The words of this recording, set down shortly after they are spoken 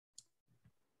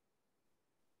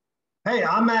Hey,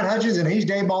 I'm Matt Hutchins, and he's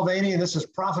Dave Mulvaney, and this is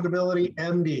Profitability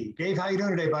MD. Dave, how you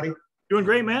doing today, buddy? Doing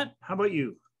great, Matt. How about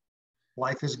you?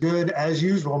 Life is good as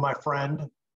usual, my friend.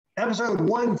 Episode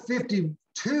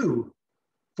 152,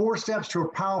 4 steps to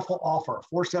a powerful offer.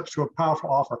 4 steps to a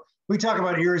powerful offer. We talk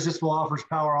about irresistible offers,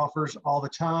 power offers all the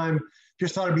time.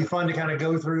 Just thought it'd be fun to kind of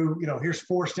go through, here's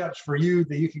 4 steps for you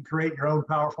that you can create your own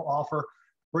powerful offer.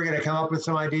 We're going to come up with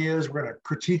some ideas. We're going to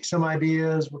critique some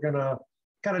ideas. We're going to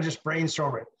kind of just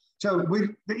brainstorm it. So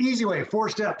the easy way, 4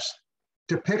 steps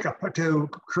to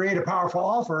create a powerful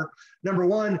offer. Number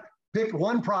 1, pick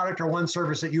one product or one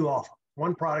service that you offer.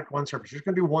 One product, one service. You're just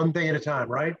going to do one thing at a time,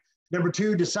 right? Number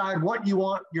 2, decide what you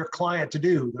want your client to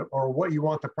do or what you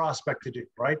want the prospect to do,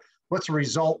 right? What's the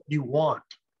result you want?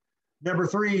 Number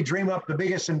 3, dream up the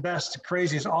biggest and best,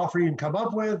 craziest offer you can come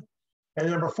up with. And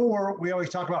number 4, we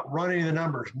always talk about running the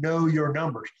numbers. Know your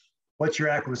numbers. What's your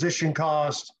acquisition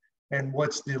cost? And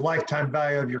what's the lifetime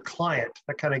value of your client?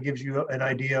 That kind of gives you an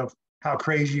idea of how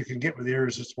crazy you can get with the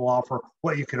irresistible offer,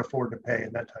 what you can afford to pay,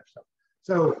 and that type of stuff.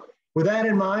 So with that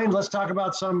in mind, let's talk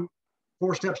about some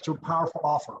 4 steps to a powerful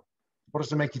offer. What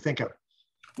does it make you think of?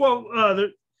 Well,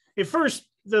 the first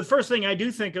thing I do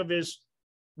think of is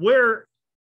where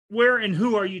and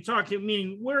who are you talking?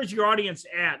 Meaning, where is your audience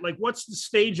at? Like, what's the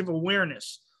stage of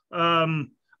awareness? Are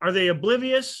they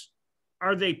oblivious?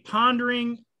 Are they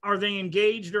pondering? Are they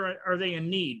engaged, or are they in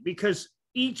need? Because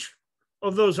each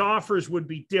of those offers would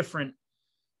be different.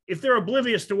 If they're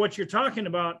oblivious to what you're talking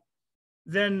about,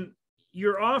 then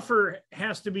your offer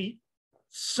has to be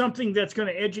something that's going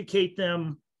to educate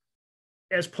them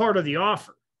as part of the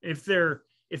offer. If they're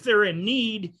in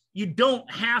need, you don't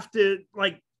have to,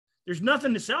 there's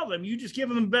nothing to sell them. You just give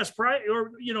them the best price,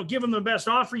 or give them the best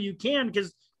offer you can,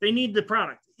 because they need the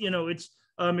product. It's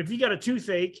if you got a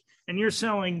toothache and you're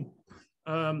selling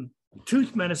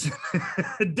tooth medicine,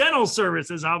 dental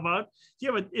services. How about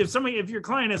if your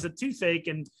client has a toothache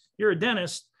and you're a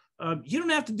dentist, you don't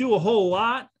have to do a whole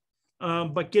lot,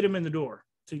 but get them in the door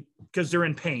because they're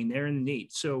in pain, they're in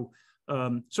need. So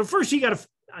first you got to,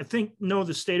 I think, know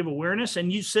the state of awareness.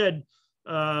 And you said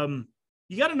you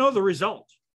got to know the result.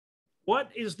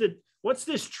 What's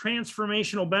this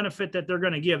transformational benefit that they're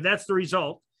going to give? That's the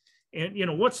result.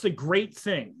 And what's the great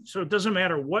thing? So it doesn't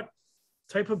matter what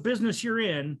type of business you're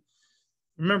in.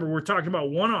 Remember, we're talking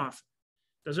about one off.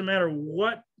 Doesn't matter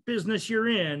what business you're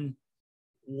in,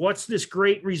 what's this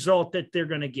great result that they're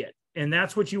going to get? And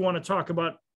that's what you want to talk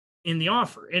about in the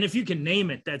offer. And if you can name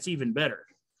it, that's even better.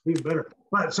 Even better.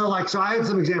 But so I had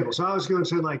some examples. So I was going to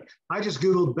say, I just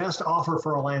Googled best offer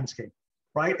for a landscape,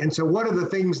 right? And so what are the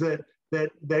things that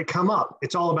come up?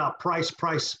 It's all about price,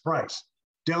 price, price.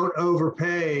 Don't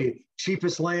overpay,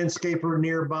 cheapest landscaper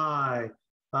nearby,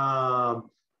 10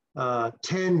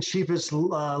 cheapest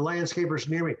landscapers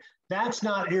near me. That's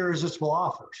not irresistible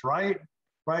offers, right?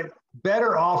 Right.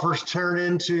 Better offers turn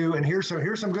into, and here's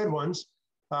some good ones.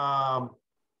 Where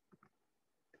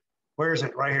is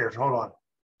it? Right here. Hold on.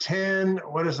 10.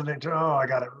 What is it? Oh, I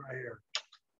got it right here.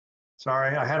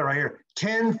 Sorry, I had it right here.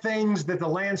 10 things that the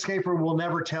landscaper will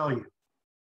never tell you.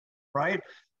 Right.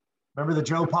 Remember the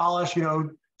Joe Polish,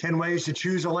 10 ways to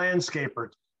choose a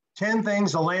landscaper. 10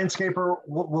 things a landscaper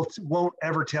won't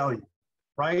ever tell you,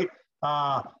 right?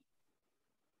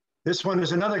 This one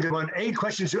is another good one. 8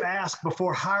 questions to ask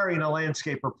before hiring a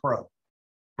landscaper pro,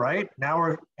 right? Now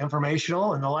we're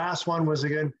informational. And the last one was,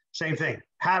 again, same thing.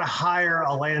 How to hire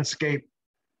a landscape,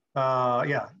 how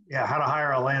to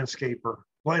hire a landscape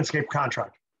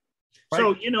contractor. Right?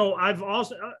 So, I've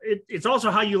also, it's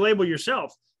also how you label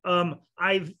yourself.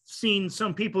 I've seen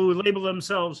some people who label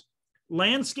themselves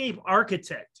landscape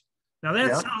architect. Now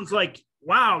that sounds like,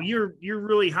 wow, you're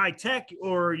really high tech,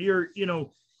 or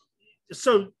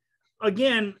so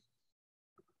again,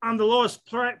 I'm the lowest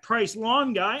price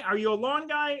lawn guy. Are you a lawn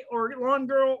guy or lawn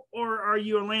girl, or are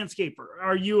you a landscaper?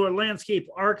 Are you a landscape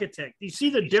architect? Do you see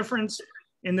the difference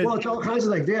in the? Well, it's all kinds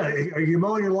of things. Yeah. Are you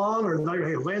mowing your lawn, or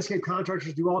landscape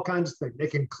contractors do all kinds of things. They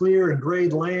can clear and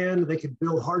grade land. They can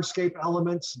build hardscape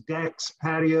elements, decks,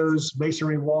 patios,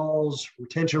 masonry walls,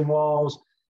 retention walls,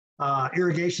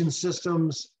 irrigation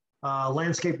systems,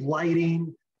 landscape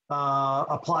lighting,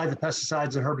 apply the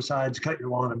pesticides and herbicides, cut your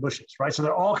lawn and bushes, right? So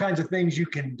there are all kinds of things you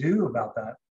can do about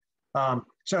that.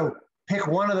 So pick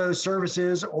one of those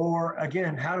services, or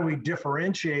again, how do we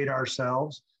differentiate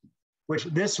ourselves? Which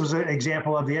this was an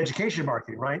example of the education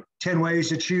marketing, right? 10 ways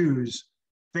to choose,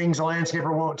 things a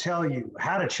landscaper won't tell you,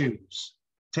 how to choose,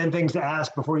 10 things to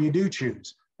ask before you do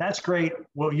choose. That's great,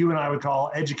 what you and I would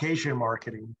call education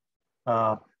marketing,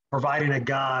 providing a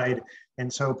guide.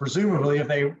 And so presumably if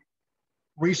they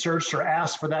researched or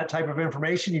asked for that type of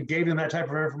information, you gave them that type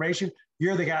of information,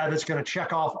 you're the guy that's going to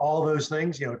check off all those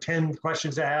things, 10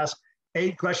 questions to ask,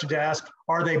 8 questions to ask.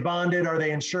 Are they bonded? Are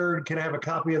they insured? Can I have a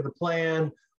copy of the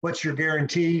plan? What's your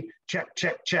guarantee? Check,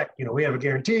 check, check. We have a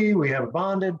guarantee. We have a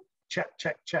bonded. Check,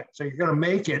 check, check. So you're going to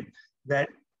make it that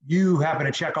you happen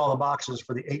to check all the boxes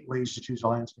for the 8 ways to choose a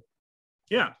landscape.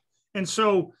 Yeah. And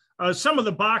so some of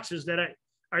the boxes that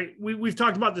we've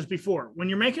talked about this before. When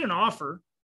you're making an offer,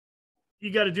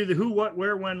 you got to do the who, what,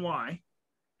 where, when, why.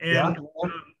 And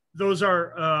those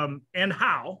are, and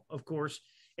how, of course.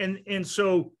 And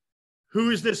so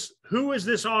who is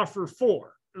this offer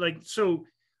for? Like, so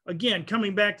again,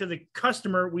 coming back to the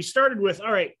customer, we started with,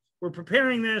 all right, we're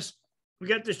preparing this. We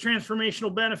got this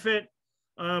transformational benefit.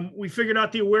 We figured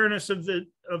out the awareness of the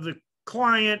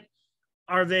client.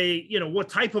 Are they, what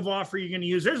type of offer you're going to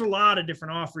use? There's a lot of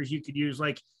different offers you could use.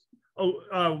 Like,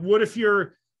 what if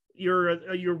you're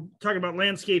talking about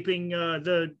landscaping?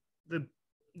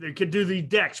 They could do the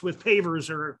decks with pavers,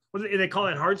 or what do they call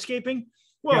it, hardscaping?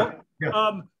 Well,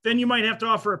 then you might have to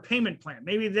offer a payment plan.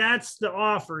 Maybe that's the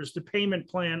offer, is the payment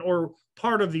plan or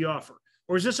part of the offer.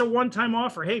 Or is this a one-time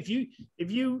offer? Hey,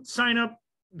 if you sign up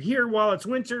here while it's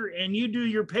winter and you do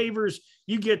your pavers,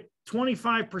 you get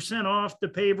 25% off the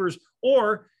pavers,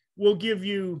 or we'll give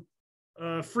you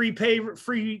free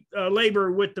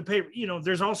labor with the paver.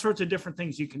 There's all sorts of different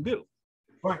things you can do.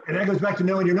 Right, and that goes back to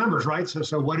knowing your numbers, right?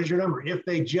 So what is your number? If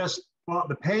they just bought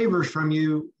the pavers from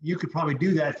you, you could probably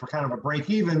do that for kind of a break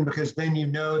even, because then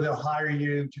they'll hire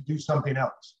you to do something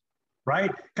else, right?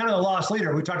 Kind of the loss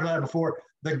leader. We talked about that before.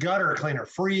 The gutter cleaner,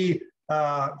 free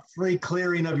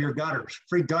clearing of your gutters,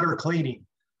 free gutter cleaning.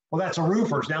 Well, that's a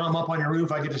roofer's. Now I'm up on your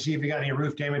roof. I get to see if you got any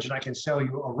roof damage, and I can sell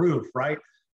you a roof, right?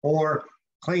 Or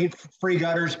clean free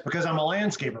gutters because I'm a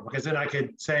landscaper, because then I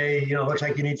could say, looks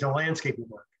like you need some landscaping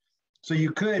work. So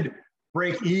you could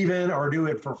break even or do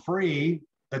it for free,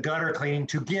 the gutter cleaning,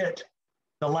 to get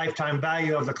the lifetime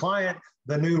value of the client,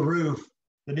 the new roof,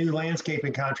 the new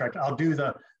landscaping contract. I'll do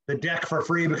the deck for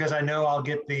free because I know I'll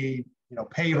get the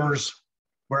pavers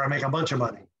where I make a bunch of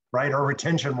money, right? Or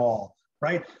retention wall,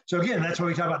 right? So again, that's why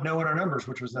we talk about knowing our numbers,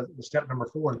 which was the step number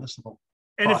 4 in this little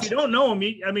process. If you don't know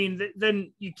them,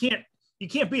 then you can't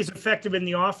be as effective in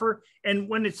the offer. And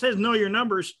when it says know your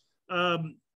numbers,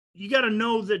 you got to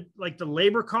know that, like, the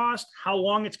labor cost, how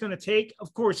long it's going to take.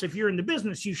 Of course, if you're in the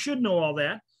business, you should know all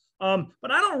that.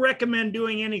 But I don't recommend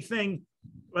doing anything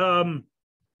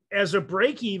as a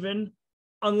break even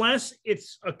unless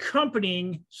it's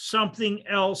accompanying something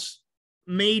else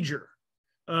major.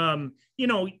 When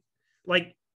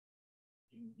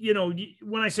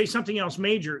I say something else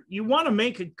major, you want to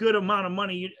make a good amount of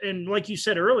money. And like you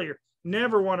said earlier,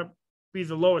 never want to be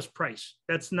the lowest price.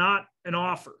 That's not an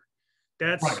offer.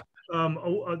 That's right.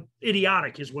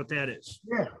 Idiotic is what that is.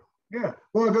 Yeah.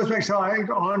 Well, it goes back. So I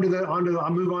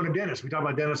move on to dentists. We talk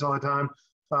about dentists all the time.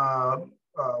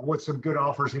 What's some good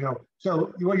offers,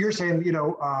 So what you're saying,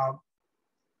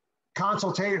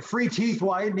 free teeth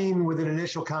whitening with an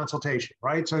initial consultation,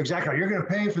 right? So exactly, you're going to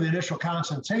pay for the initial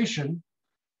consultation,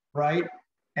 right?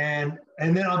 And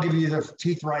then I'll give you the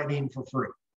teeth whitening for free,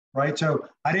 right? So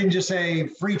I didn't just say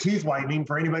free teeth whitening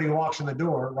for anybody who walks in the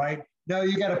door, right? No,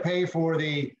 you got to pay for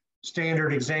the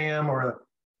standard exam, or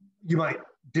you might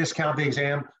discount the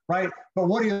exam, right? But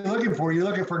what are you looking for? You're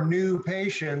looking for new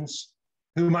patients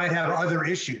who might have other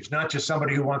issues, not just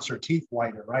somebody who wants their teeth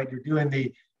whiter, right? You're doing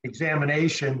the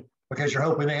examination because you're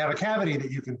hoping they have a cavity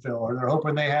that you can fill, or they're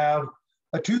hoping they have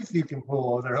a tooth you can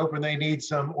pull, or they're hoping they need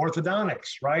some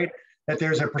orthodontics, right? That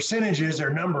there's a percentages or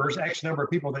numbers, X number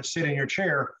of people that sit in your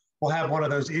chair will have one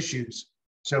of those issues.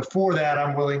 So for that,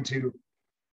 I'm willing to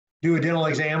do a dental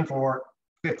exam for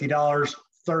 $50,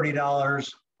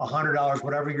 $30, $100,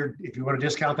 whatever if you want to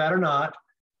discount that or not.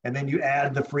 And then you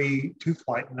add the free tooth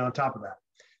whitening on top of that.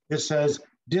 This says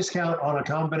discount on a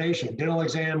combination, dental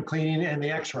exam, cleaning, and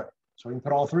the x-ray. So we can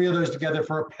put all 3 of those together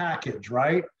for a package,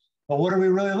 right? But what are we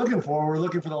really looking for? We're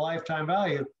looking for the lifetime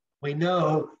value. We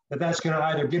know that that's going to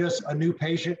either get us a new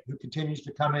patient who continues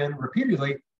to come in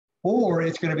repeatedly, or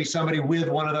it's going to be somebody with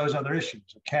one of those other issues,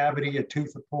 a cavity, a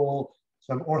tooth to pull,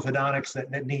 some orthodontics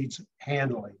that needs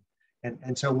handling.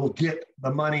 And so we'll get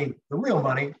the money, the real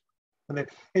money. And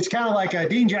it's kind of like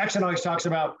Dean Jackson always talks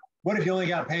about, what if you only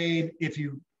got paid if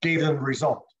you gave them the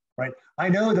result, right? I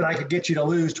know that I could get you to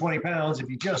lose 20 pounds if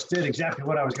you just did exactly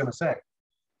what I was going to say.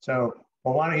 So,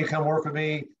 well, why don't you come work with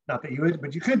me? Not that you would,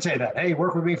 but you could say that, hey,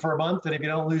 work with me for a month, and if you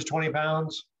don't lose 20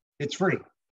 pounds, it's free,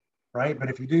 right? But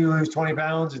if you do lose 20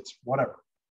 pounds, it's whatever,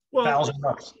 well,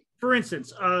 $1,000. For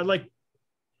instance,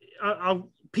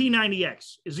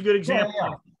 P90X is a good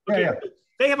example. Yeah.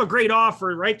 they have a great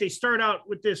offer, right? They start out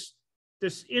with this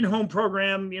in-home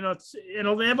program, you know,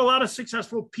 they have a lot of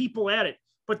successful people at it,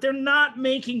 but they're not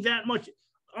making that much.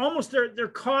 Almost their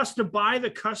cost to buy the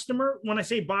customer. When I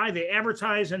say buy, they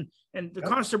advertise, and the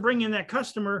cost to bring in that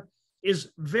customer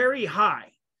is very high,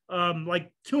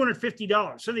 like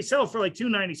 $250. So they sell for like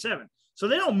 $297. So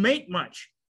they don't make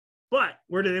much. But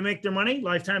where do they make their money?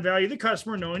 Lifetime value of the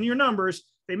customer, knowing your numbers.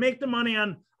 They make the money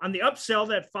on the upsell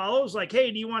that follows, like,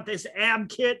 hey, do you want this ab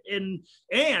kit? And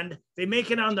they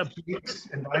make it on the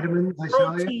and vitamins,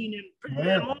 protein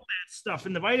and all that stuff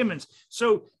and the vitamins.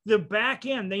 So the back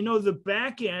end, they know the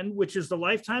back end, which is the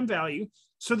lifetime value,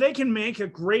 so they can make a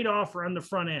great offer on the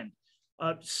front end.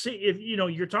 See, if you know,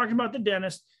 you're talking about the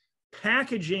dentist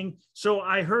packaging. So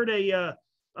I heard a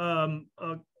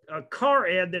car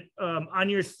ad that on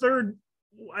your third,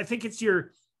 I think it's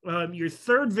your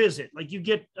third visit, like you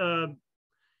get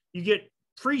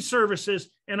free services,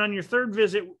 and on your third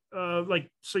visit,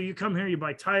 like, so you come here, you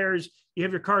buy tires, you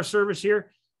have your car service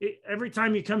here. Every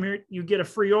time you come here, you get a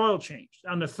free oil change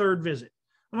on the third visit.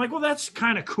 I'm like, well, that's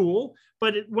kind of cool,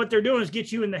 but what they're doing is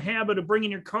get you in the habit of bringing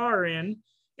your car in,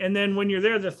 and then when you're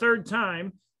there the third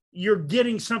time, you're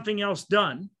getting something else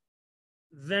done.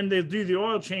 Then they do the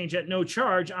oil change at no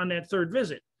charge on that third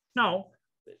visit. Now,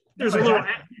 there's a little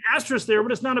asterisk there,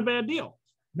 but it's not a bad deal.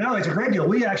 No, it's a great deal.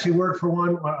 We actually worked for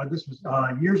one, this was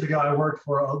years ago, I worked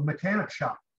for a mechanic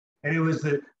shop, and it was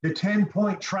the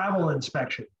 10-point travel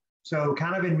inspection. So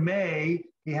kind of in May,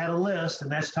 he had a list,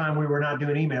 and that's time we were not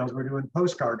doing emails, we were doing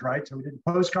postcards, right? So we did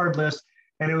a postcard list,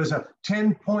 and it was a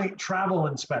 10-point travel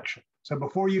inspection. So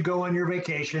before you go on your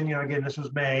vacation, you know, again, this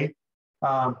was May,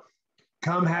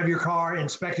 come have your car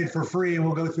inspected for free, and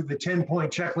we'll go through the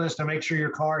 10-point checklist to make sure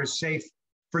your car is safe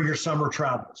for your summer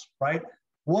travels, right?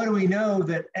 What do we know?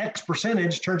 That X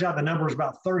percentage, turns out the number is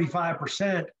about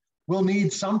 35%, will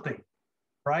need something,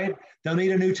 right? They'll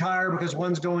need a new tire because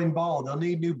one's going bald. They'll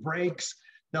need new brakes.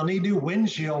 They'll need new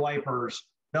windshield wipers.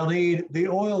 They'll need the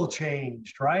oil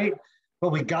changed, right? But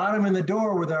we got them in the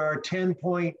door with our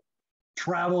 10-point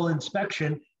travel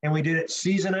inspection, and we did it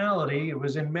seasonality. It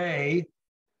was in May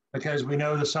because we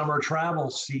know the summer travel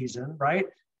season, right?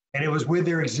 And it was with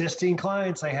their existing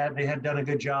clients. They had done a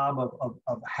good job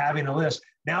of having a list.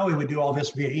 Now we would do all this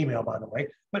via email, by the way,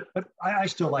 but I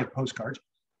still like postcards.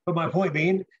 But my point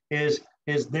being is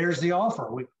there's the offer.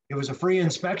 It was a free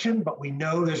inspection, but we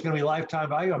know there's going to be lifetime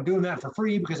value. I'm doing that for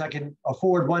free because I can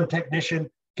afford one technician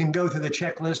can go through the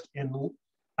checklist in,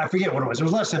 I forget what it was. It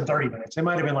was less than 30 minutes. It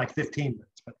might've been like 15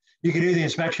 minutes, but you can do the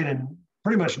inspection in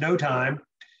pretty much no time.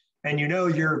 And you know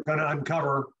you're going to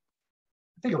uncover,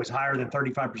 I think it was higher than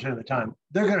 35% of the time,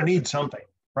 they're going to need something,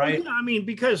 right? Well, yeah, I mean,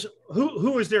 because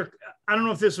who is there? I don't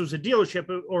know if this was a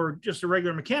dealership or just a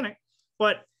regular mechanic,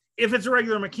 but if it's a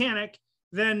regular mechanic,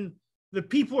 then the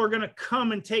people who are going to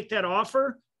come and take that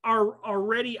offer are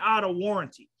already out of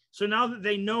warranty. So now that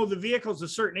they know the vehicle's a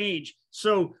certain age,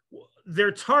 so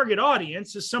their target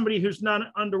audience is somebody who's not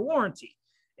under warranty.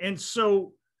 And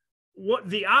so what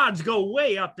the odds go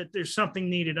way up that there's something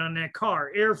needed on that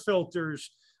car, air filters,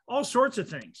 all sorts of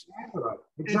things.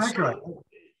 Exactly right.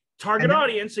 Target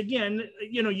audience, again,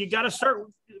 you know, you got to start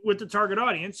with the target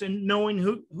audience and knowing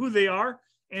who they are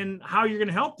and how you're going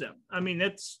to help them. I mean,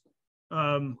 that's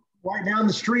right down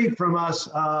the street from us.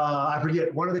 I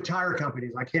forget, one of the tire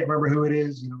companies. I can't remember who it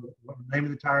is. You know, what the name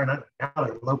of the tire, not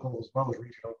local as well as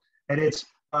regional. And it's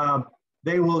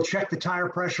they will check the tire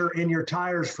pressure in your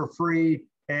tires for free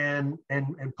and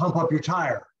pump up your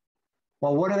tire.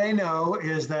 Well, what do they know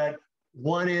is that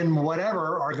one in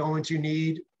whatever are going to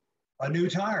need a new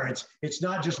tire. It's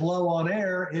not just low on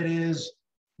air.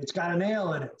 It's got a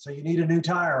nail in it, so you need a new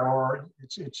tire, or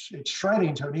it's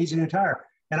shredding, so it needs a new tire.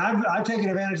 And I've taken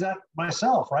advantage of that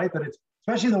myself, right? But it's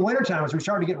especially in the wintertime, as we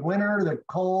start to get winter, the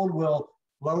cold will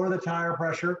lower the tire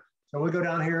pressure. So we go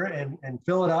down here and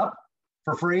fill it up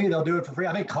for free. They'll do it for free.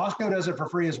 I think Costco does it for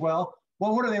free as well.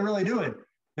 Well, what are they really doing?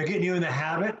 They're getting you in the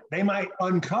habit. They might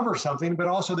uncover something, but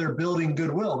also they're building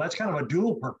goodwill. That's kind of a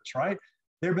dual purpose, right?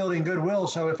 They're building goodwill.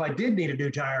 So if I did need a new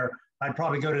tire, I'd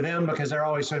probably go to them because they're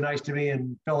always so nice to me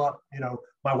and fill up, you know,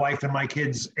 my wife and my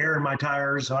kids air in my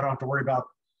tires, so I don't have to worry about,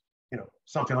 you know,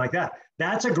 something like that.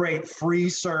 That's a great free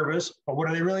service. But what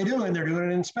are they really doing? They're doing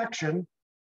an inspection,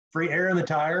 free air in the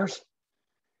tires.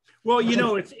 Well, you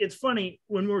know, it's funny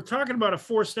when we're talking about a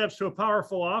 4 steps to a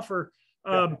powerful offer.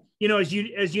 You know, as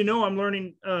you know, I'm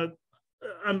learning.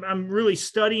 I'm really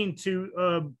studying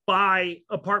to buy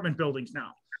apartment buildings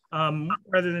now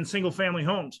rather than single family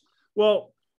homes.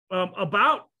 Well,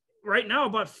 about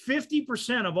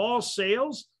 50% of all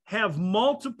sales have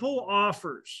multiple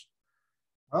offers.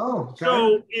 Oh, okay.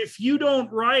 So if you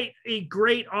don't write a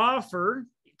great offer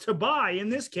to buy, in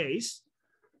this case,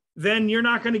 then you're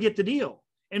not going to get the deal.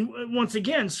 And once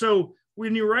again, so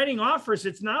when you're writing offers,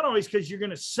 it's not always because you're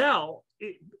going to sell.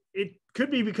 It could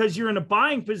be because you're in a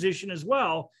buying position as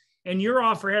well, and your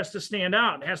offer has to stand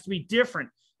out. It has to be different.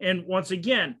 And once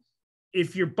again,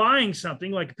 if you're buying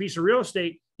something like a piece of real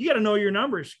estate, you got to know your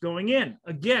numbers going in.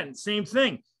 Again, same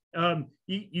thing.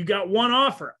 You got one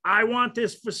offer. I want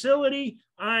this facility.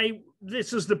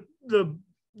 This is the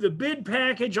bid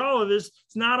package. All of this.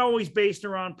 It's not always based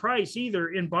around price either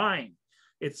in buying.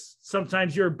 It's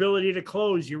sometimes your ability to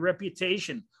close, your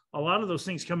reputation. A lot of those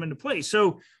things come into play.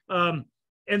 So, and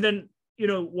then,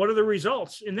 what are the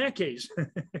results in that case?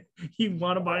 You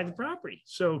want to buy the property.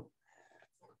 So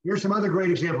here's some other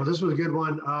great examples. This was a good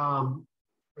one.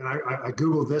 And I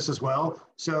Googled this as well.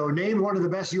 So named one of the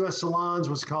best U.S. salons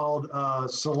was called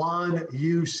Salon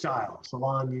U Style.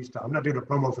 Salon U Style. I'm not doing a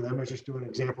promo for them. I'm just doing an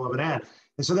example of an ad.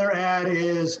 And so their ad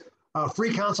is a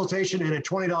free consultation and a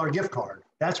 $20 gift card.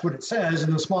 That's what it says.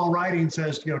 And the small writing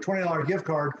says, $20 gift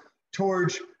card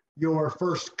towards your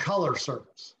first color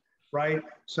service, right?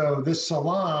 So this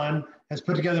salon has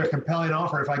put together a compelling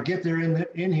offer. If I get there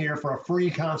in here for a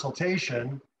free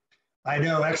consultation, I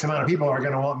know X amount of people are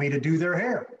going to want me to do their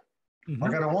hair, are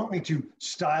going to want me to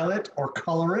style it or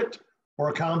color it or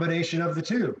a combination of the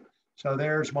two. So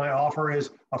there's my offer is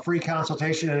a free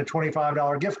consultation and a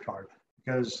 $25 gift card,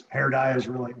 because hair dye is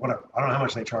really whatever. I don't know how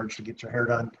much they charge to get your hair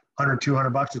done, 100,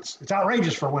 $200. It's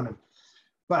outrageous for women,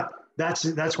 but that's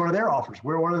one of their offers.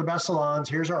 We're one of the best salons.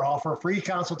 Here's our offer: free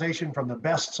consultation from the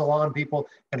best salon people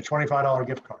and a $25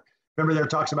 gift card. Remember, there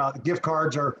talks about the gift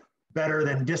cards are better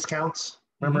than discounts.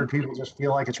 Remember, people just feel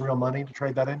like it's real money to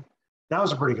trade that in. That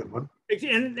was a pretty good one.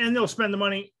 And they'll spend the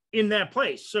money in that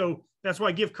place. So that's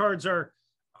why gift cards are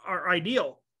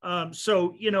ideal.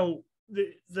 So,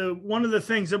 the one of the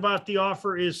things about the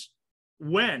offer is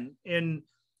when. And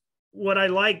what I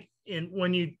like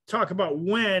when you talk about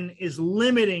when is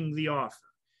limiting the offer.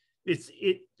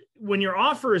 When your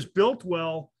offer is built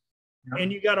well,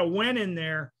 and you got a when in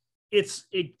there, it's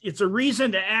a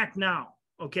reason to act now.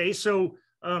 Okay, so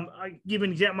I give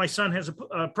an example. My son has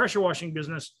a pressure washing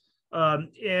business,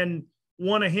 and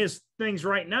one of his things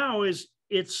right now is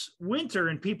it's winter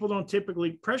and people don't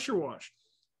typically pressure wash,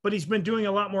 but he's been doing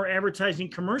a lot more advertising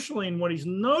commercially. And what he's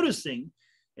noticing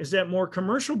is that more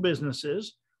commercial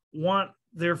businesses want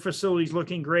their facilities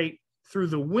looking great through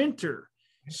the winter.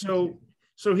 So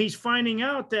he's finding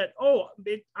out that,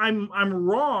 I'm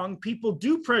wrong. People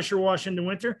do pressure wash in the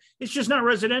winter. It's just not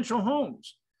residential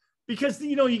homes. Because,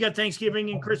 you got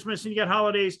Thanksgiving and Christmas and you got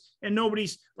holidays, and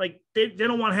nobody's like, they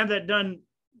don't want to have that done.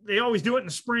 They always do it in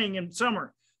the spring and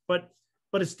summer, but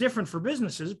it's different for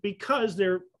businesses because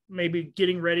they're maybe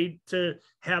getting ready to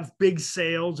have big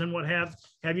sales and what have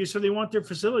you. So they want their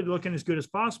facility looking as good as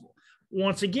possible.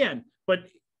 Once again, but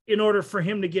in order for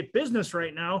him to get business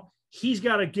right now, he's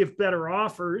got to give better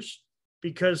offers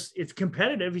because it's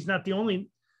competitive. He's not the only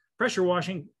pressure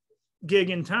washing gig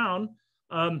in town.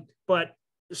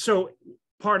 So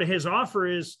part of his offer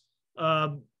is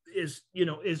the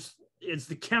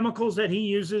chemicals that he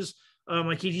uses.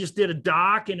 Like he just did a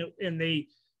dock, and they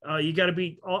you got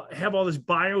to have all this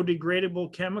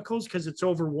biodegradable chemicals because it's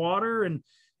over water,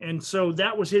 and so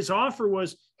that was his offer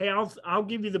was, hey, I'll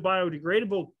give you the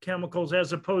biodegradable chemicals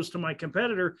as opposed to my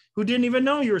competitor who didn't even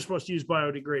know you were supposed to use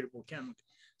biodegradable chemicals.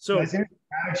 So I think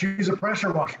choose a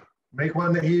pressure washer. Make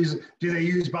one that do they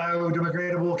use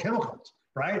biodegradable chemicals?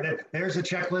 Right? There's a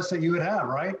checklist that you would have,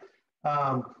 right?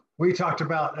 We talked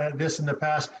about this in the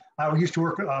past. I used to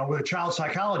work with a child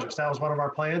psychologist. That was one of our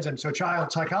plans. And so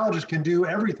child psychologists can do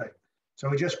everything. So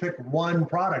we just picked one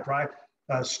product, right?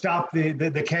 Stop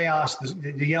the chaos,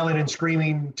 the yelling and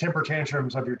screaming temper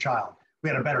tantrums of your child. We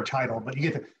had a better title, but you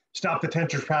get to stop the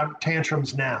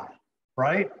tantrums now,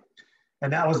 right?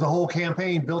 And that was the whole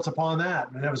campaign built upon that.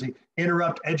 And that was the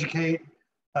interrupt, educate,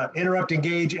 interrupt,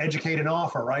 engage, educate, and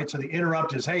offer, right? So the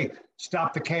interrupt is, hey,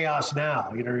 stop the chaos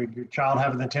now. Your child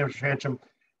having the temper tantrum.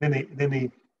 Then the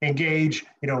engage,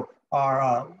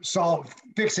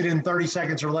 fix it in 30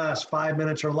 seconds or less, 5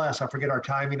 minutes or less. I forget our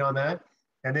timing on that.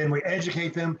 And then we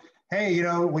educate them. Hey,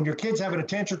 when your kid's having a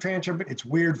temper tantrum, it's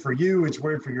weird for you. It's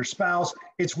weird for your spouse.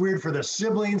 It's weird for the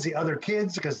siblings, the other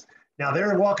kids, because now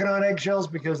they're walking on eggshells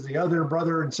because the other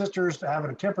brother and sisters are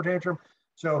having a temper tantrum.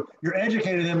 So you're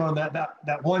educating them on that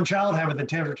one child having the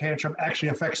temper tantrum actually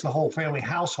affects the whole family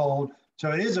household.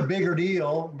 So it is a bigger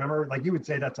deal. Remember, like you would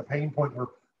say, that's a pain point we're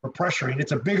pressuring.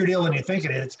 It's a bigger deal than you think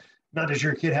it is. It's not just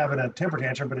your kid having a temper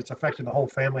tantrum, but it's affecting the whole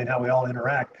family and how we all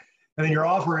interact. And then your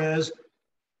offer is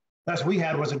that's what we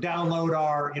had was a download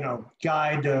our,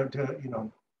 guide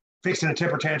to fixing a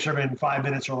temper tantrum in 5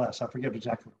 minutes or less. I forget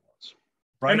exactly what it was.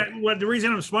 Right. And the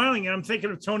reason I'm smiling, I'm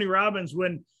thinking of Tony Robbins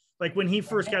when he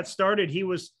first got started, he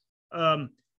would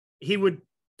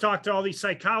talk to all these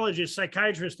psychologists,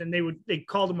 psychiatrists, and they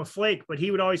called him a flake, but he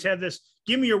would always have this,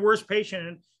 give me your worst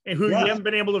patient and who you haven't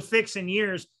been able to fix in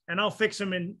years, and I'll fix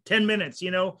them in 10 minutes,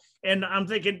 and I'm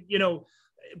thinking,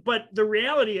 but the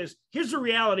reality is, here's the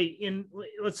reality in,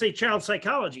 let's say, child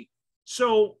psychology.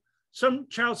 So some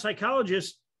child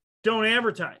psychologists don't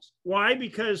advertise. Why?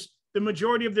 Because the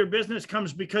majority of their business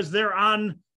comes because they're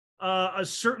on a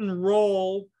certain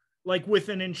role, like with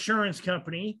an insurance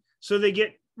company. So they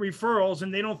get referrals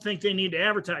and they don't think they need to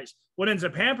advertise. What ends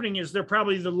up happening is they're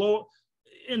probably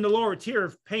in the lower tier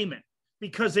of payment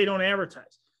because they don't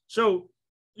advertise. So,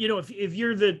 if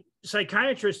you're the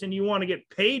psychiatrist and you want to get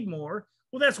paid more,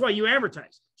 well, that's why you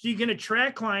advertise. So you can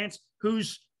attract clients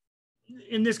whose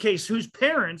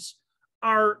parents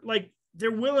are like,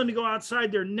 they're willing to go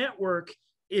outside their network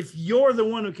if you're the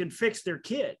one who can fix their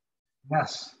kid.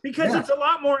 Yes. Because it's a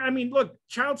lot more. Look,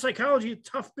 child psychology,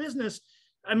 tough business.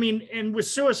 And with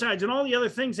suicides and all the other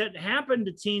things that happen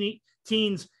to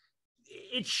teens,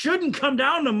 it shouldn't come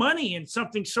down to money and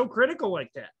something so critical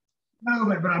like that. No,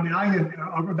 but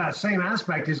that same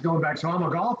aspect is going back. So I'm a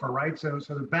golfer, right? So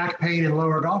the back pain in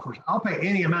lower golfers, I'll pay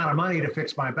any amount of money to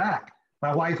fix my back.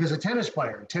 My wife is a tennis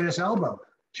player, tennis elbow.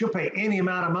 She'll pay any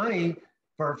amount of money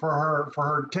for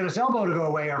her tennis elbow to go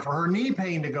away or for her knee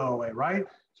pain to go away, right?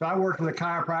 So I worked with a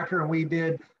chiropractor and we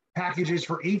did packages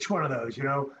for each one of those,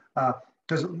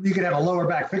 because you could have a lower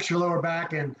back, fix your lower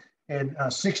back in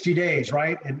 60 days,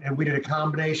 right? And we did a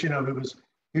combination of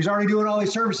he was already doing all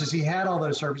these services. He had all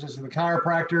those services. The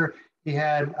chiropractor, he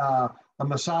had a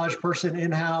massage person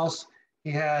in-house.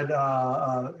 He had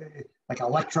like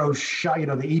electro shock,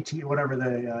 the ET, whatever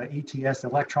the ETS, the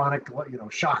electronic,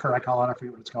 shocker, I call it. I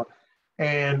forget what it's called.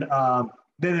 And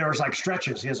then there was like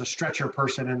stretches. He has a stretcher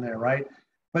person in there, right?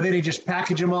 But then he just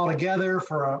packaged them all together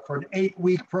for an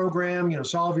 8-week program,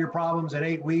 solve your problems in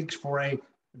 8 weeks for a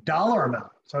dollar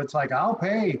amount. So it's like, I'll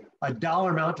pay a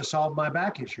dollar amount to solve my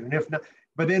back issue. And if not,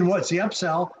 but then what's the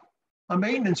upsell? A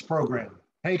maintenance program.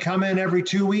 Hey, come in every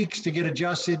 2 weeks to get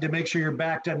adjusted to make sure your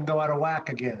back doesn't go out of whack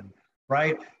again,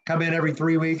 right? Come in every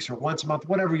 3 weeks or once a month,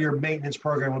 whatever your maintenance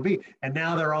program will be. And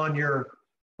now they're on your,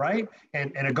 right?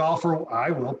 And a golfer,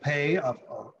 I will pay a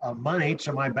money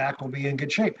so my back will be in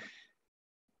good shape.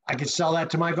 I could sell that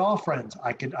to my golf friends.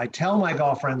 I tell my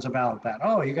golf friends about that.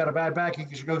 Oh, you got a bad back, you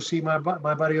should go see my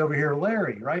buddy over here,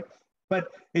 Larry, right? But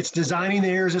it's designing the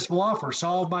irresistible offer,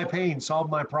 solve my pain, solve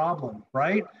my problem,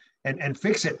 right? And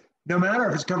fix it, no matter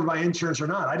if it's covered by insurance or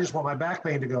not. I just want my back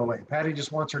pain to go away. Patty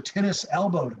just wants her tennis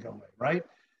elbow to go away, right?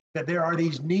 That there are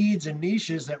these needs and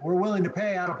niches that we're willing to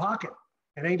pay out of pocket.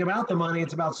 It ain't about the money,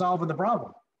 it's about solving the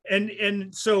problem.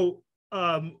 And so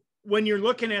when you're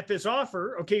looking at this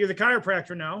offer, okay, you're the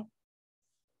chiropractor now.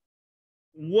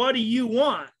 What do you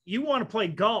want? You want to play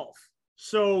golf.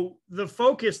 So the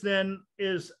focus then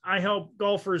is I help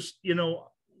golfers,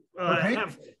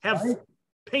 have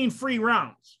pain-free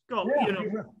rounds.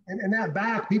 And that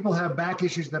back, people have back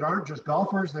issues that aren't just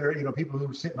golfers. They're, people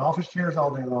who sit in office chairs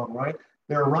all day long, right?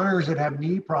 There are runners that have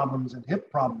knee problems and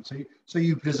hip problems. So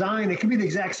you design, it could be the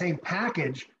exact same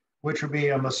package, which would be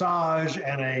a massage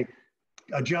and a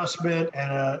adjustment and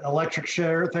an electric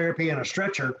chair therapy and a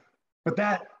stretcher, but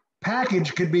that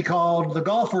package could be called the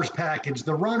golfer's package,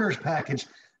 the runner's package,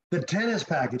 the tennis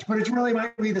package, but it really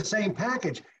might be the same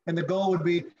package. And the goal would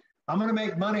be, I'm going to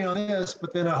make money on this,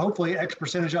 but then hopefully X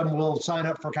percentage of them will sign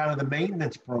up for kind of the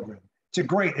maintenance program.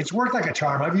 It's worked like a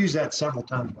charm. I've used that several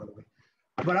times, by the way.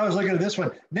 But I was looking at this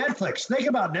one, Netflix. Think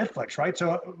about Netflix, right?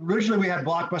 So originally we had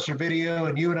Blockbuster Video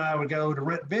and you and I would go to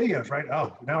rent videos, right?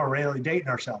 Oh, now we're really dating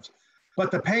ourselves. But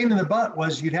the pain in the butt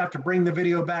was you'd have to bring the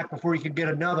video back before you could get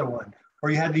another one, or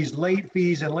you had these late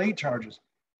fees and late charges.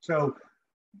 So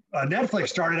Netflix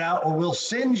started out, well, we'll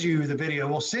send you the video,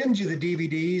 we'll send you the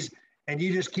DVDs, and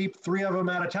you just keep 3 of them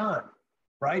at a time,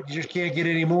 right? You just can't get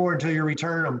any more until you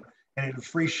return them, and it was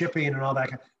free shipping and all that.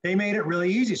 They made it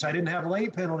really easy, so I didn't have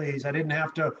late penalties. I didn't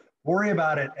have to worry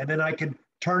about it, and then I could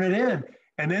turn it in.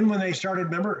 And then when they started,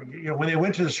 remember, when they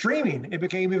went to the streaming, it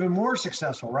became even more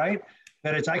successful, right?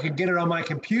 That I could get it on my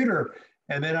computer,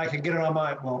 and then I could get it on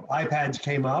iPads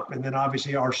came up, and then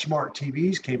obviously our smart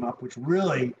TVs came up, which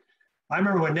really, I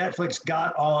remember when Netflix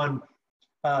got on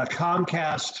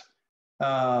Comcast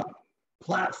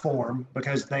platform,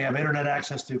 because they have internet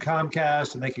access through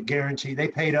Comcast, and they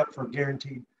paid up for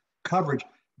guaranteed coverage.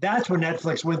 That's when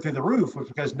Netflix went through the roof,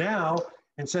 because now,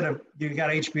 instead of you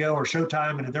got HBO or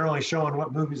Showtime, and they're only showing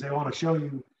what movies they want to show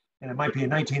you and it might be a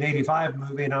 1985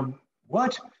 movie, and I'm,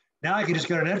 what? Now I can just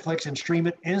go to Netflix and stream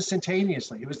it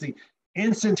instantaneously. It was the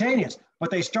instantaneous,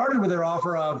 but they started with their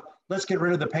offer of, let's get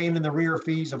rid of the pain in the rear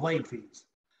fees of late fees.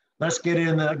 Let's get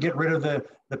rid of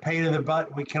the pain in the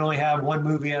butt. We can only have one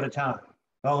movie at a time.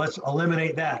 Oh, let's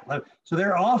eliminate that. So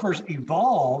their offers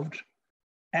evolved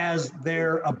as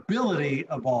their ability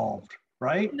evolved,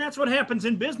 right? And that's what happens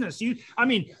in business. I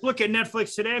mean, look at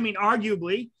Netflix today. I mean,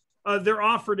 arguably, their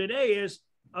offer today is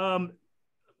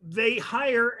they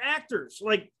hire actors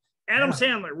like Adam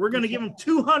Sandler. We're going to give him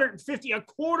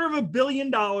 $250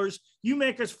 million. You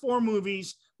make us 4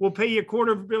 movies, we'll pay you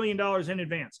 $250 million in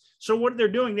advance. So what they're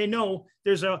doing, they know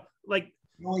there's a, like,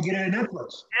 you only get it on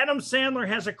Netflix. Adam Sandler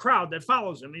has a crowd that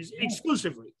follows him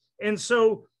exclusively. And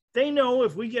so they know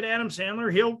if we get Adam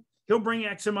Sandler, he'll bring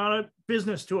X amount of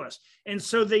business to us. And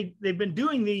so they've been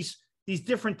doing these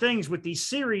different things with these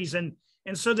series. And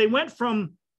so they went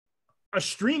from a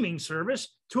streaming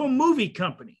service to a movie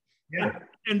company. Yeah.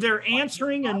 And they're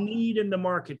answering a need in the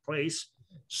marketplace.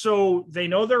 So they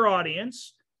know their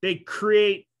audience.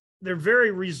 They're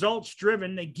very results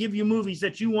driven. They give you movies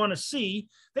that you want to see.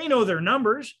 They know their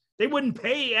numbers. They wouldn't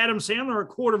pay Adam Sandler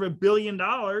 $250 million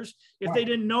if they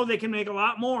didn't know they can make a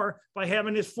lot more by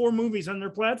having his 4 movies on their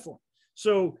platform.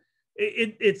 So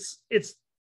it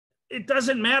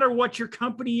doesn't matter what your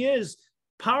company is.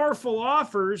 Powerful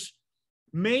offers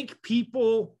make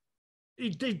people,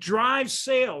 they drive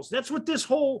sales. That's what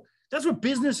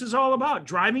business is all about,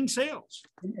 driving sales.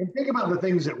 And think about the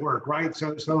things that work, right?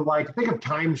 So like, think of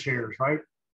timeshares, right?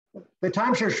 The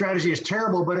timeshare strategy is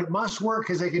terrible, but it must work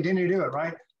because they continue to do it,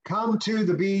 right? Come to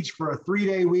the beach for a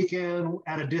 3-day weekend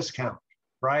at a discount,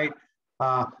 right?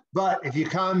 But if you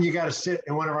come, you got to sit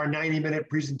in one of our 90-minute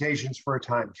presentations for a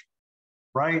timeshare,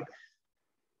 right?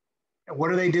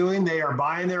 What are they doing? They are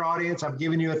buying their audience. I'm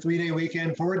giving you a 3-day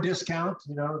weekend for a discount.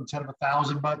 Instead of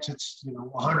 $1,000, it's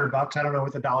 $100. I don't know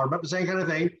what the dollar, but the same kind of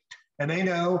thing. And they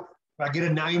know if I get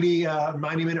a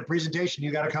 90-minute presentation,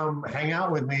 you got to come hang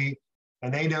out with me.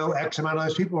 And they know X amount of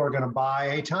those people are going to buy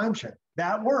a timeshare.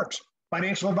 That works.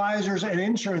 Financial advisors and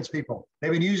insurance people,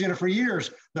 they've been using it for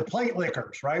years. The plate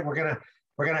lickers, right? We're gonna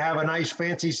have a nice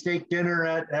fancy steak dinner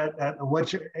at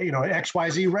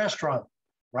XYZ restaurant,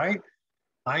 right?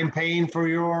 I'm paying for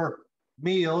your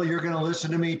meal. You're going to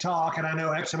listen to me talk, and I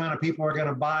know X amount of people are going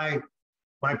to buy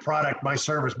my product, my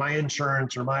service, my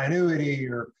insurance, or my annuity,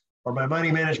 or my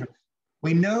money management.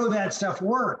 We know that stuff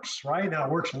works, right? Now it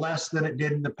works less than it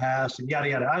did in the past, and yada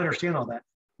yada. I understand all that,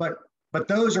 but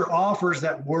those are offers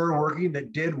that were working,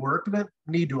 that did work, that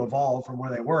need to evolve from where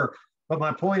they were. But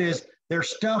my point is, there's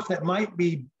stuff that might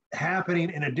be happening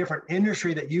in a different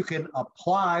industry that you can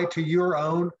apply to your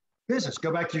own business.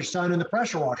 Go back to your son in the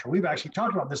pressure washer. We've actually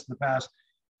talked about this in the past.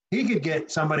 He could get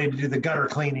somebody to do the gutter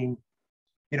cleaning,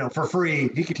 for free.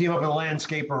 He could team up with a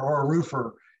landscaper or a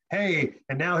roofer. Hey,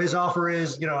 and now his offer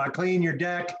is, I clean your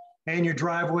deck and your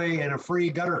driveway and a free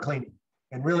gutter cleaning.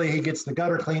 And really, he gets the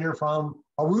gutter cleaner from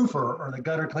a roofer or the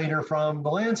gutter cleaner from the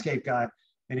landscape guy.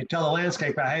 And you tell the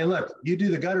landscape guy, hey, look, you do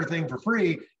the gutter thing for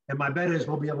free, and my bet is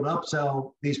we'll be able to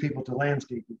upsell these people to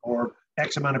landscaping, or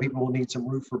X amount of people will need some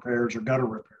roof repairs or gutter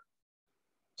repair.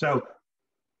 So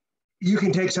you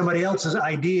can take somebody else's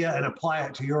idea and apply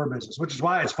it to your business, which is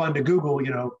why it's fun to Google,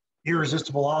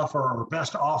 irresistible offer or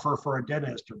best offer for a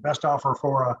dentist or best offer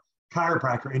for a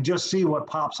chiropractor, and just see what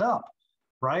pops up,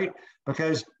 right?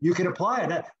 Because you can apply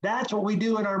it. That's what we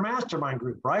do in our mastermind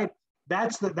group, right?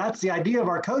 That's the idea of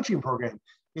our coaching program,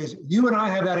 is you and I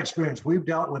have that experience. We've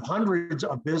dealt with hundreds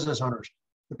of business owners.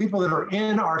 The people that are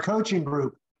in our coaching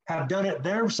group have done it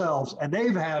themselves, and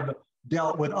they've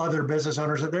dealt with other business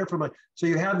owners that they're familiar. So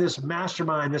you have this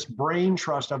mastermind, this brain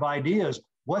trust of ideas.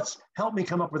 Help me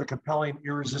come up with a compelling,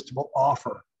 irresistible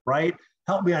offer, right?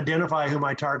 Help me identify who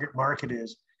my target market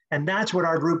is. And that's what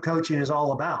our group coaching is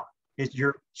all about. Is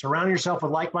you're surrounding yourself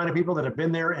with like-minded people that have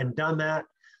been there and done that.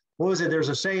 What was it? There's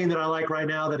a saying that I like right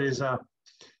now that is,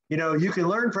 you can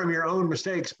learn from your own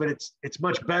mistakes, but it's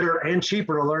much better and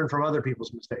cheaper to learn from other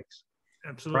people's mistakes.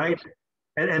 Absolutely. Right?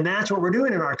 And that's what we're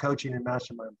doing in our coaching and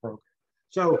mastermind program.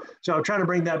 So I'm trying to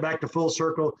bring that back to full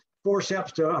circle. 4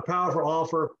 steps to a powerful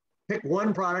offer. Pick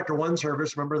one product or one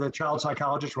service. Remember, the child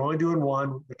psychologist, we're only doing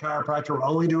one. The chiropractor, we're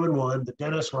only doing one. The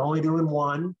dentist, we're only doing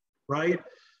one, right?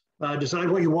 Decide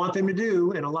what you want them to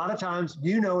do. And a lot of times,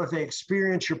 if they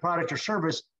experience your product or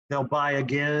service, they'll buy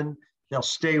again. They'll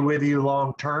stay with you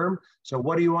long term. So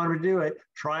what do you want them to do?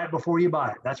 Try it before you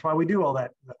buy it. That's why we do all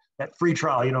that free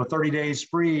trial, 30 days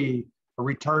free, a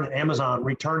return at Amazon,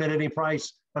 return at any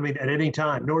price. At any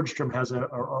time. Nordstrom has a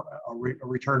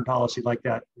return policy like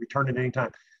that, return at any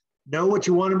time. Know what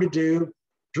you want them to do,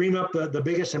 dream up the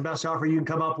biggest and best offer you can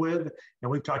come up with.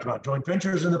 And we've talked about joint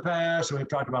ventures in the past, and we've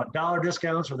talked about dollar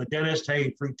discounts for the dentist,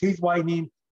 hey, free teeth whitening,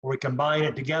 where we combine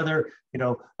it together,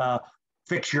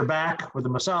 fix your back with the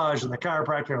massage and the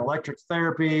chiropractor and electric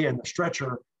therapy and the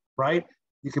stretcher, right?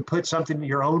 You can put something,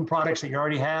 your own products that you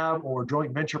already have or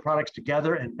joint venture products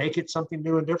together and make it something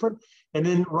new and different. And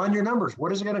then run your numbers.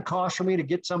 What is it going to cost for me to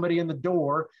get somebody in the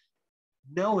door,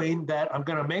 knowing that I'm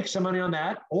going to make some money on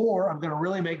that, or I'm going to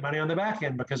really make money on the back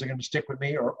end because they're going to stick with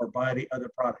me or buy the other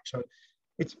product. So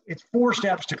it's 4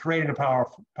 steps to creating a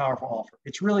powerful offer.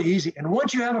 It's really easy. And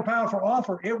once you have a powerful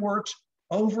offer, it works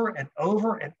over and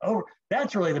over and over.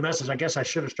 That's really the message I guess I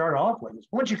should have started off with. Is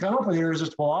once you come up with an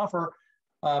irresistible offer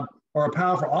or a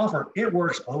powerful offer, it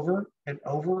works over and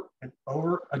over and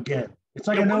over again. It's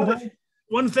like a no-brainer.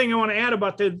 One thing I want to add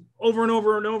about the over and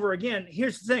over and over again,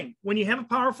 here's the thing. When you have a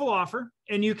powerful offer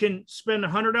and you can spend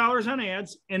 $100 on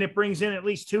ads and it brings in at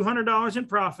least $200 in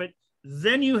profit,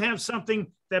 then you have something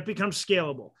that becomes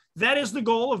scalable. That is the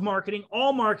goal of marketing.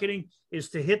 All marketing is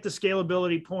to hit the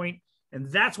scalability point. And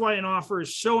that's why an offer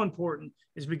is so important,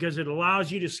 is because it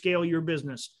allows you to scale your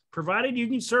business. Provided you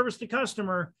can service the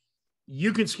customer,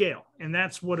 you can scale. And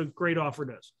that's what a great offer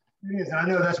does. It is. I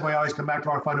know that's why I always come back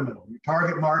to our fundamental. Your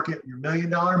target market, your $1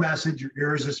 million message, your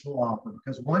irresistible offer.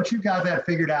 Because once you've got that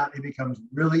figured out, it becomes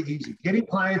really easy. Getting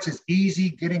clients is easy.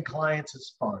 Getting clients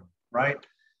is fun, right?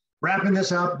 Wrapping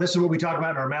this up, this is what we talk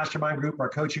about in our mastermind group, our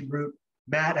coaching group.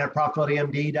 Matt at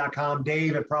profitabilitymd.com,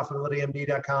 Dave at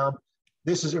profitabilitymd.com.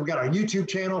 We've got our YouTube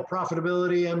channel,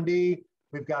 Profitability MD.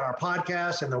 We've got our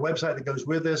podcast and the website that goes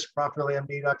with this,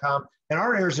 profitabilitymd.com. And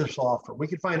our irresistible offer. We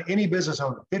can find any business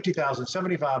owner, $50,000,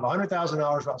 $75,000,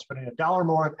 $100,000 without spending $1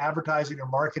 more on advertising or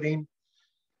marketing.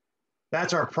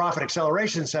 That's our profit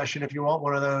acceleration session. If you want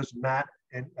one of those, Matt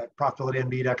at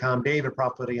profitabilitymd.com, Dave at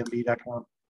profitabilitymd.com.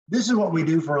 This is what we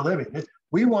do for a living.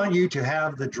 We want you to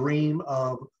have the dream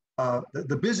of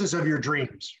the business of your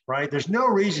dreams, right? There's no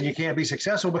reason you can't be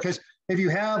successful, because if you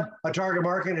have a target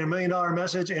market and $1 million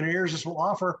message and an irresistible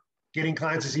offer, getting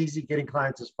clients is easy, getting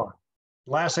clients is fun.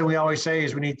 The last thing we always say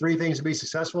is we need 3 things to be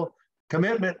successful: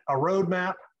 commitment, a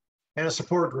roadmap, and a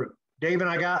support group. Dave and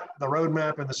I got the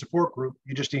roadmap and the support group.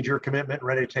 You just need your commitment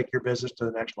ready to take your business to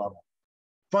the next level.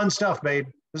 Fun stuff, babe.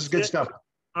 This is good stuff.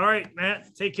 All right,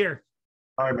 Matt, take care.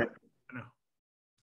 All right, man.